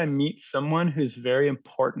know that I meet someone who's very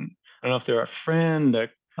important. I don't know if they're a friend,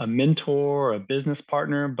 a mentor, a business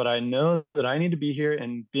partner, but I know that I need to be here.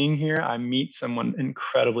 And being here, I meet someone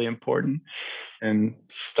incredibly important, and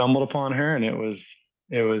stumbled upon her. And it was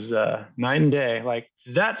night and day. Like,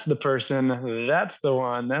 that's the person, that's the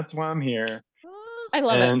one, that's why I'm here. I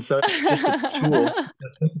love it. And so it's just a tool to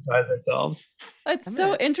sensitize ourselves. That's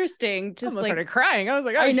so interesting. Just I almost started crying. I was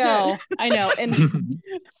like, oh, I know. And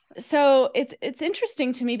So it's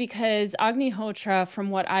interesting to me because Agnihotra, from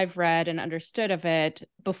what I've read and understood of it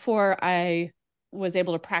before I was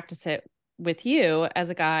able to practice it with you as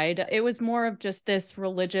a guide, it was more of just this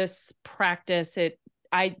religious practice.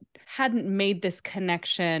 I hadn't made this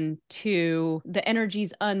connection to the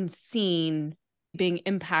energies unseen being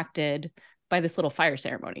impacted by this little fire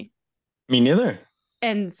ceremony. Me neither.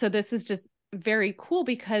 And so this is just very cool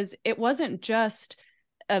because it wasn't just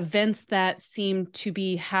events that seemed to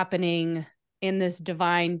be happening in this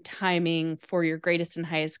divine timing for your greatest and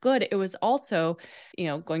highest good. It was also,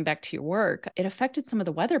 going back to your work, it affected some of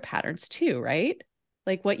the weather patterns too, right?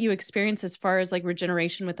 Like what you experience as far as like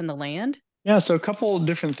regeneration within the land. Yeah, so a couple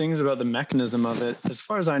different things about the mechanism of it. As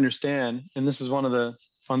far as I understand, and this is one of the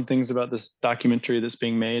fun things about this documentary that's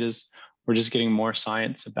being made, is we're just getting more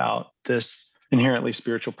science about this inherently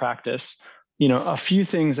spiritual practice. A few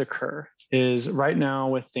things occur is right now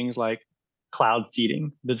with things like cloud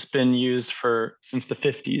seeding that's been used since the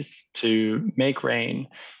 50s to make rain,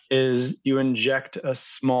 is you inject a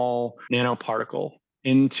small nanoparticle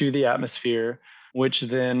into the atmosphere, which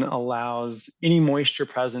then allows any moisture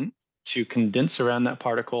present to condense around that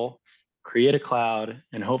particle, create a cloud,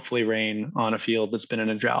 and hopefully rain on a field that's been in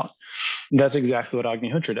a drought. That's exactly what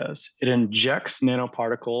Agnihotra does. It injects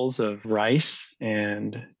nanoparticles of rice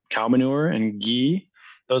and cow manure and ghee.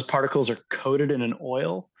 Those particles are coated in an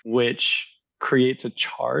oil, which creates a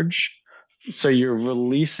charge. So you're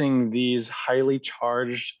releasing these highly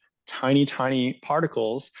charged, tiny, tiny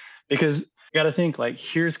particles because you got to think like,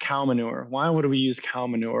 here's cow manure. Why would we use cow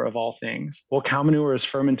manure of all things? Well, cow manure is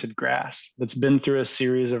fermented grass that's been through a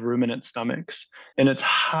series of ruminant stomachs, and it's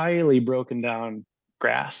highly broken down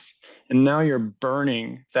grass. And now you're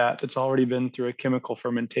burning that's already been through a chemical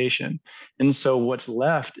fermentation. And so what's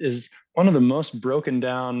left is one of the most broken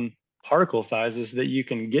down particle sizes that you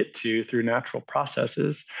can get to through natural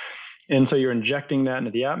processes. And so you're injecting that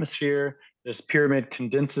into the atmosphere. This pyramid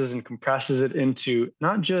condenses and compresses it into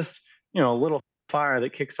not just a little fire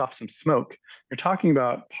that kicks off some smoke. You're talking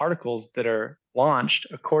about particles that are launched,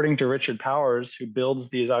 according to Richard Powers, who builds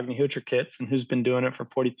these Agnihotra kits and who's been doing it for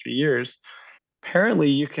 43 years. Apparently,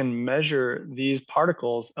 you can measure these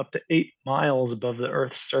particles up to 8 miles above the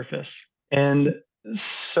Earth's surface. And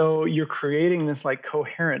so you're creating this like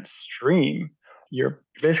coherent stream. You're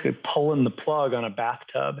basically pulling the plug on a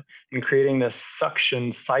bathtub and creating this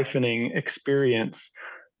suction siphoning experience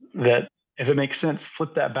that, if it makes sense,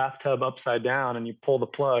 flip that bathtub upside down and you pull the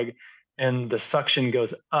plug and the suction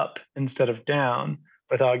goes up instead of down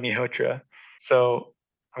with Agnihotra. So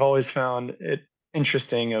I've always found it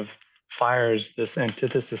interesting of fire's this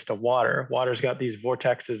antithesis to water. Water's got these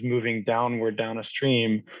vortexes moving downward down a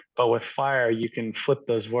stream, but with fire, you can flip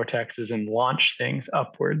those vortexes and launch things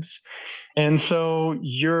upwards. And so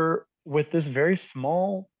you're with this very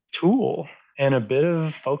small tool and a bit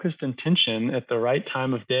of focused intention at the right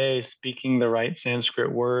time of day, speaking the right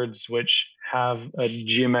Sanskrit words, which have a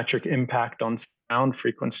geometric impact on sound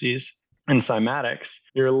frequencies and cymatics,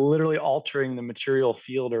 you're literally altering the material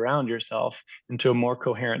field around yourself into a more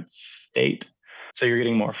coherent state. So you're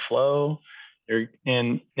getting more flow.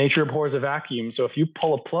 And nature abhors a vacuum. So if you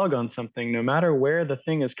pull a plug on something, no matter where the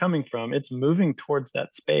thing is coming from, it's moving towards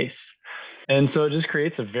that space. And so it just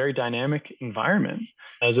creates a very dynamic environment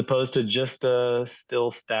as opposed to just a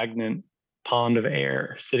still stagnant pond of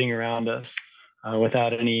air sitting around us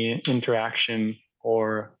without any interaction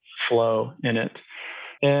or flow in it.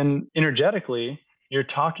 And energetically, you're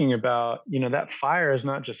talking about, that fire is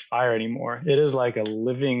not just fire anymore. It is like a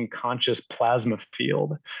living, conscious plasma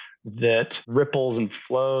field that ripples and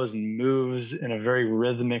flows and moves in a very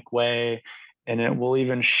rhythmic way. And it will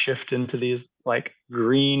even shift into these like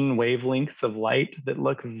green wavelengths of light that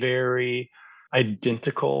look very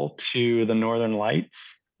identical to the northern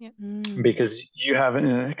lights. Yeah. Because you have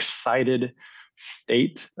an excited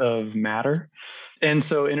state of matter. And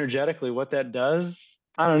so energetically, what that does,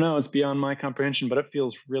 I don't know, it's beyond my comprehension, but it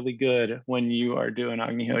feels really good when you are doing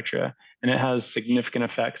Agnihotra, and it has significant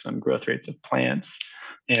effects on growth rates of plants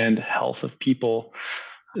and health of people.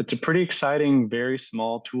 It's a pretty exciting, very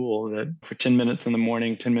small tool that for 10 minutes in the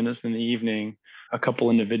morning, 10 minutes in the evening, a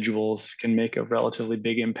couple individuals can make a relatively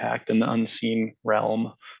big impact in the unseen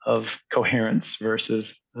realm of coherence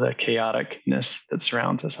versus the chaoticness that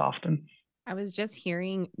surrounds us often. I was just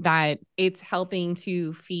hearing that it's helping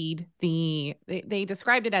to feed they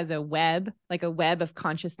described it as a web, like a web of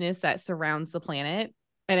consciousness that surrounds the planet.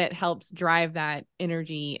 And it helps drive that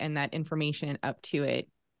energy and that information up to it,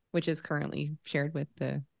 which is currently shared with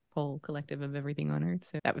the whole collective of everything on Earth.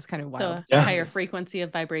 So that was kind of wild. So a higher frequency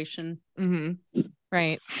of vibration. Mm-hmm.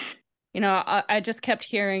 Right. I just kept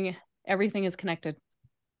hearing everything is connected.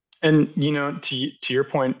 And to your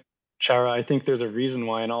point, Chara, I think there's a reason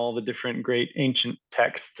why in all the different great ancient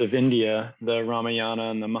texts of India, the Ramayana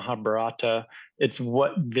and the Mahabharata, it's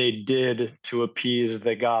what they did to appease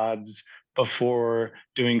the gods before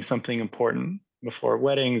doing something important. Before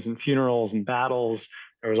weddings and funerals and battles,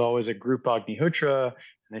 there was always a group Agnihotra,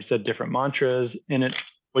 and they said different mantras in it,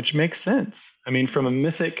 which makes sense. I mean, from a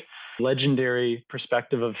mythic, legendary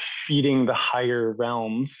perspective of feeding the higher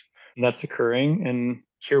realms, that's occurring. And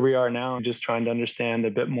here we are now just trying to understand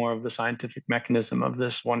a bit more of the scientific mechanism of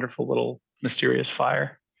this wonderful little mysterious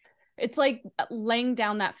fire. It's like laying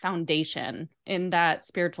down that foundation in that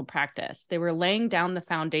spiritual practice. They were laying down the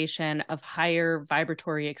foundation of higher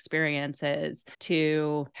vibratory experiences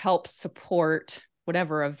to help support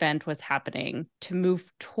whatever event was happening to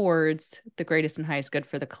move towards the greatest and highest good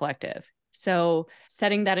for the collective. So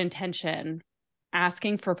setting that intention,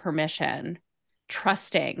 asking for permission,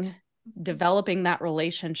 trusting, developing that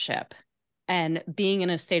relationship, and being in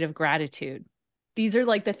a state of gratitude. These are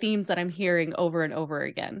like the themes that I'm hearing over and over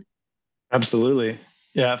again. Absolutely.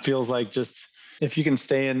 Yeah, it feels like just if you can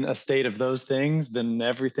stay in a state of those things, then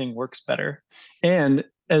everything works better. And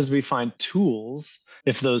as we find tools,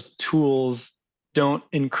 if those tools don't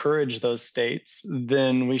encourage those states,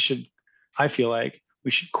 then I feel like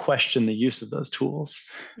we should question the use of those tools.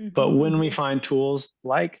 Mm-hmm. But when we find tools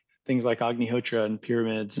like things like Agnihotra and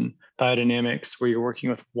pyramids and biodynamics, where you're working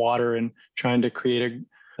with water and trying to create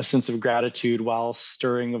a sense of gratitude while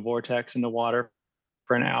stirring a vortex in the water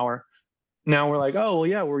for an hour, now we're like, oh, well,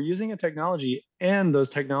 yeah, we're using a technology, and those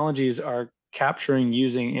technologies are capturing,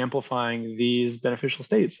 using, amplifying these beneficial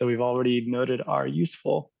states that we've already noted are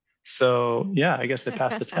useful. So yeah, I guess they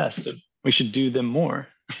passed the test of we should do them more.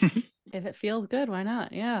 If it feels good, why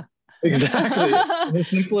not? Yeah. Exactly. As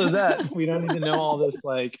simple as that. We don't need to know all this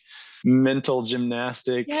like mental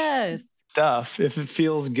gymnastic stuff. If it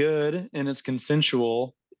feels good and it's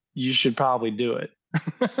consensual, you should probably do it.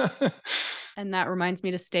 And that reminds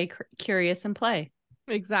me to stay curious and play.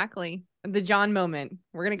 Exactly. The John moment.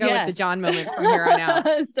 We're going to go with the John moment from here on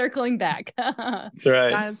out. Circling back. That's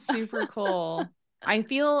right. That's super cool. I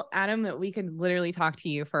feel, Adam, that we could literally talk to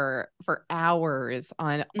you for hours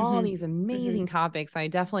on all these amazing topics. I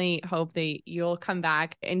definitely hope that you'll come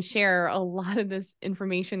back and share a lot of this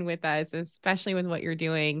information with us, especially with what you're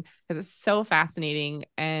doing, because it's so fascinating.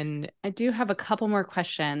 And I do have a couple more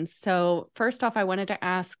questions. So first off, I wanted to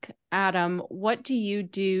ask Adam, what do you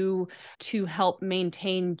do to help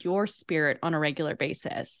maintain your spirit on a regular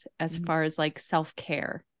basis as far as like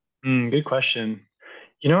self-care? Good question.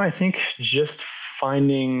 I think just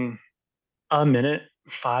finding a minute,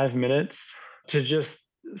 5 minutes to just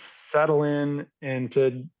settle in and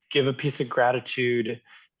to give a piece of gratitude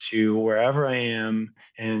to wherever I am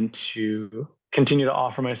and to continue to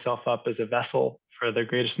offer myself up as a vessel for the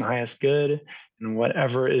greatest and highest good, and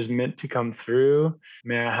whatever is meant to come through,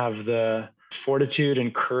 may I have the fortitude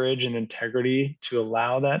and courage and integrity to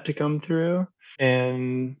allow that to come through,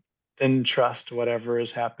 and then trust whatever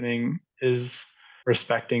is happening is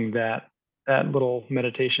respecting that little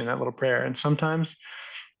meditation, that little prayer. And sometimes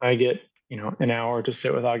I get, an hour to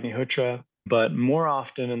sit with Agnihotra, but more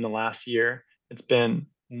often in the last year, it's been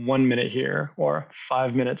 1 minute here or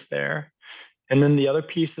 5 minutes there. And then the other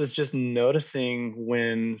piece is just noticing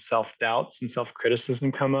when self-doubts and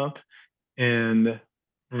self-criticism come up and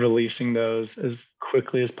releasing those as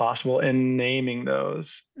quickly as possible and naming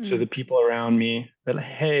those to the people around me that,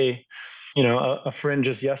 hey, a friend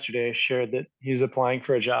just yesterday shared that he's applying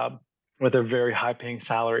for a job with a very high paying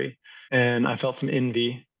salary. And I felt some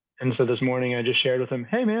envy. And so this morning I just shared with him,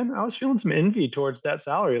 hey man, I was feeling some envy towards that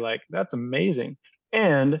salary. Like, that's amazing.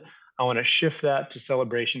 And I want to shift that to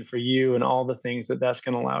celebration for you and all the things that's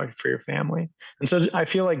going to allow for your family. And so I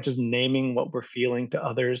feel like just naming what we're feeling to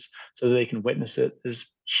others so that they can witness it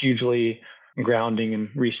is hugely grounding and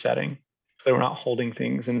resetting, so that we're not holding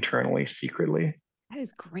things internally secretly. That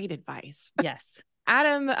is great advice. Yes.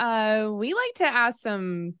 Adam, we like to ask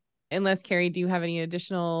some, unless Carrie, do you have any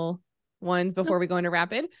additional ones before we go into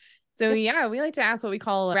rapid? So yeah, we like to ask what we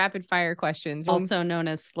call rapid fire questions. Also known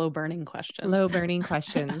as slow burning questions. Slow burning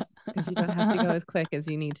questions, because you don't have to go as quick as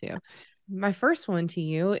you need to. My first one to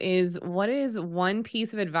you is, what is one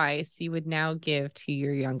piece of advice you would now give to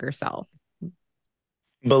your younger self?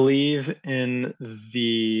 Believe in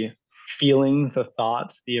the feelings, the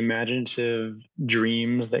thoughts, the imaginative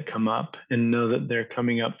dreams that come up, and know that they're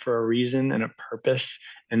coming up for a reason and a purpose,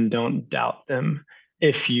 and don't doubt them.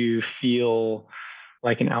 If you feel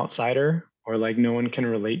like an outsider or like no one can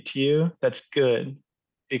relate to you, that's good,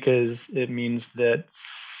 because it means that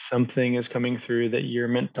something is coming through that you're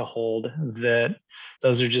meant to hold, that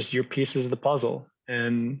those are just your pieces of the puzzle.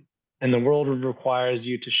 And And the world requires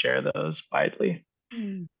you to share those widely.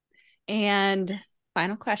 And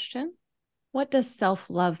final question, what does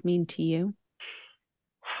self-love mean to you?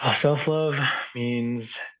 Self-love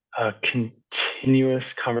means a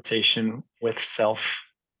continuous conversation with self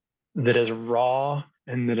that is raw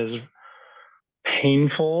and that is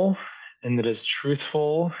painful and that is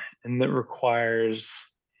truthful and that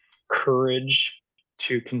requires courage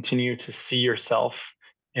to continue to see yourself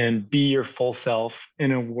and be your full self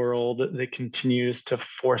in a world that continues to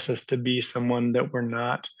force us to be someone that we're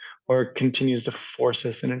not, or continues to force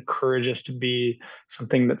us and encourage us to be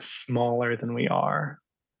something that's smaller than we are.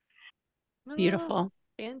 Beautiful.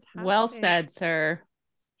 Fantastic. Well said, sir.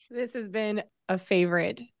 This has been a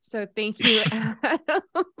favorite. So thank you, Adam,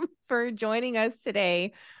 for joining us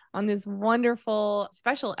today on this wonderful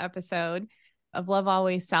special episode of Love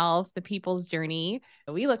Always Self, the People's Journey.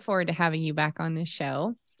 We look forward to having you back on this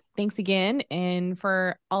show. Thanks again. And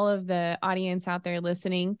for all of the audience out there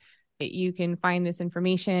listening, you can find this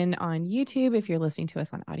information on YouTube if you're listening to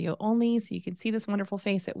us on audio only, so you can see this wonderful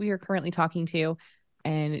face that we are currently talking to.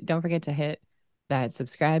 And don't forget to hit that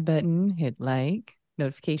subscribe button, hit like,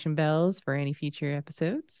 notification bells for any future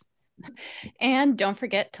episodes. And don't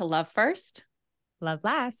forget to love first, love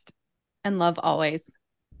last, and love always.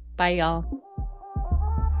 Bye, y'all.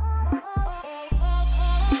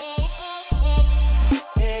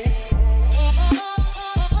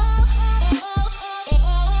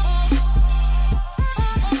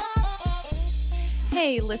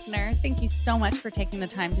 Hey, listener, thank you so much for taking the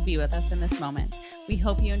time to be with us in this moment. We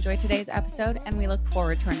hope you enjoyed today's episode, and we look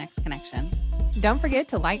forward to our next connection. Don't forget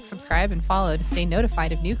to like, subscribe, and follow to stay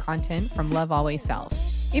notified of new content from Love Always Self.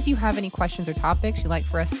 If you have any questions or topics you'd like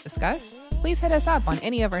for us to discuss, please hit us up on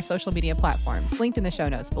any of our social media platforms linked in the show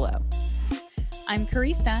notes below. I'm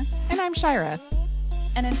Karista. And I'm Shira.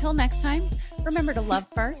 And until next time, remember to love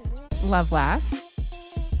first, love last,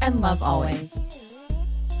 and love always.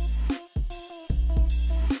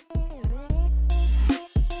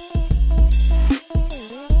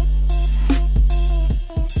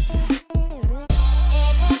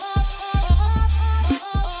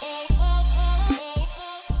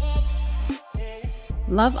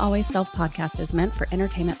 Love Always Self podcast is meant for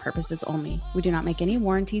entertainment purposes only. We do not make any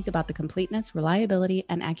warranties about the completeness, reliability,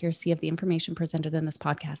 and accuracy of the information presented in this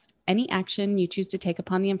podcast. Any action you choose to take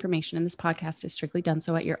upon the information in this podcast is strictly done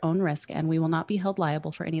so at your own risk, and we will not be held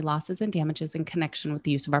liable for any losses and damages in connection with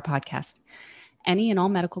the use of our podcast. Any and all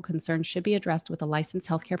medical concerns should be addressed with a licensed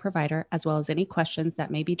healthcare provider, as well as any questions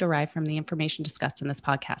that may be derived from the information discussed in this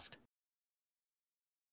podcast.